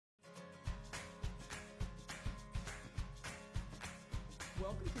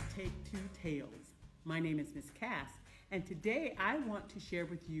Take Two Tales. My name is Miss Cass, and today I want to share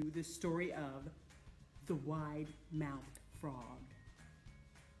with you the story of the wide-mouthed frog.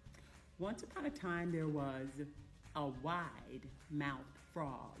 Once upon a time there was a wide-mouthed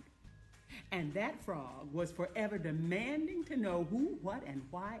frog, and that frog was forever demanding to know who, what, and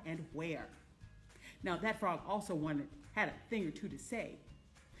why, and where. Now that frog also had a thing or two to say.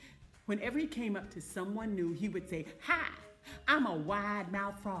 Whenever he came up to someone new, he would say, "Hi, I'm a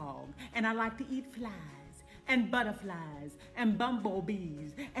wide-mouthed frog, and I like to eat flies, and butterflies, and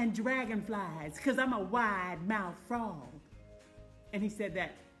bumblebees, and dragonflies, because I'm a wide-mouthed frog." And he said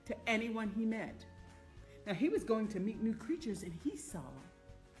that to anyone he met. Now he was going to meet new creatures, and he saw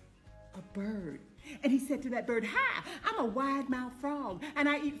a bird. And he said to that bird, "Hi, I'm a wide-mouthed frog, and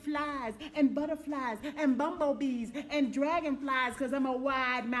I eat flies, and butterflies, and bumblebees, and dragonflies, because I'm a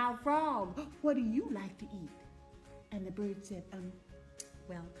wide-mouthed frog. What do you like to eat?" And the bird said,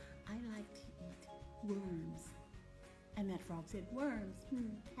 "Well, I like to eat worms." And that frog said, "Worms?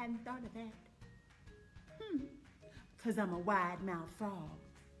 Hadn't thought of that. Because I'm a wide-mouthed frog."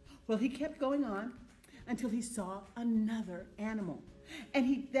 Well, he kept going on until he saw another animal.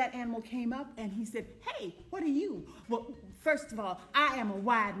 And that animal came up and he said, "Hey, what are you?" "Well, first of all, I am a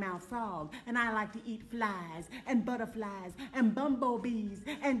wide-mouthed frog, and I like to eat flies and butterflies and bumblebees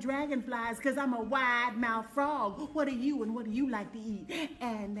and dragonflies because I'm a wide-mouthed frog. What are you, and what do you like to eat?"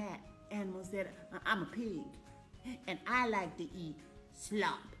 And that animal said, "I'm a pig, and I like to eat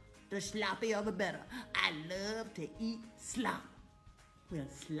slop. The sloppier the better. I love to eat slop." "Well,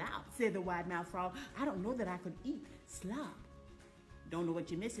 slop," said the wide-mouthed frog, "I don't know that I could eat slop." "Don't know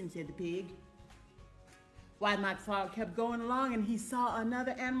what you're missing," said the pig. Wide-mouthed frog kept going along, and he saw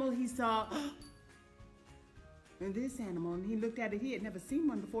another animal. He saw this animal, and he looked at it. He had never seen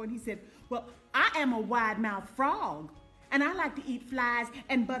one before, and he said, "Well, I am a wide-mouthed frog, and I like to eat flies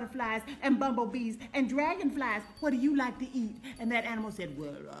and butterflies and bumblebees and dragonflies. What do you like to eat?" And that animal said,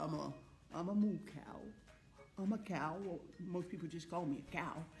 "Well, I'm a moo cow. I'm a cow. Well, most people just call me a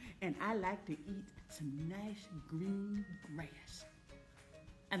cow, and I like to eat some nice green grass."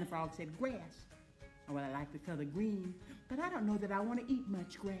 And the frog said, "Grass? Well, I like the color green, but I don't know that I want to eat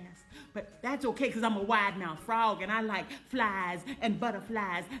much grass. But that's okay, because I'm a wide-mouthed frog, and I like flies and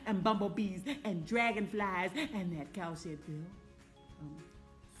butterflies and bumblebees and dragonflies." And that cow said, "Well,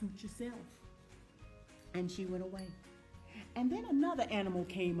 suit yourself." And she went away. And then another animal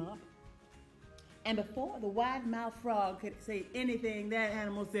came up. And before the wide-mouthed frog could say anything, that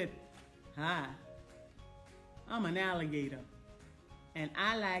animal said, "Hi, I'm an alligator, and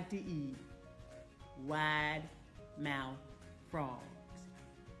I like to eat wide-mouthed frogs."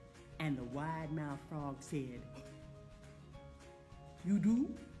 And the wide-mouthed frog said, "You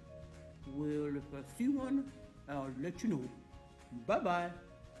do? Well, if I see one, I'll let you know. Bye-bye."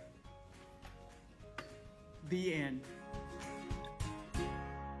 The end.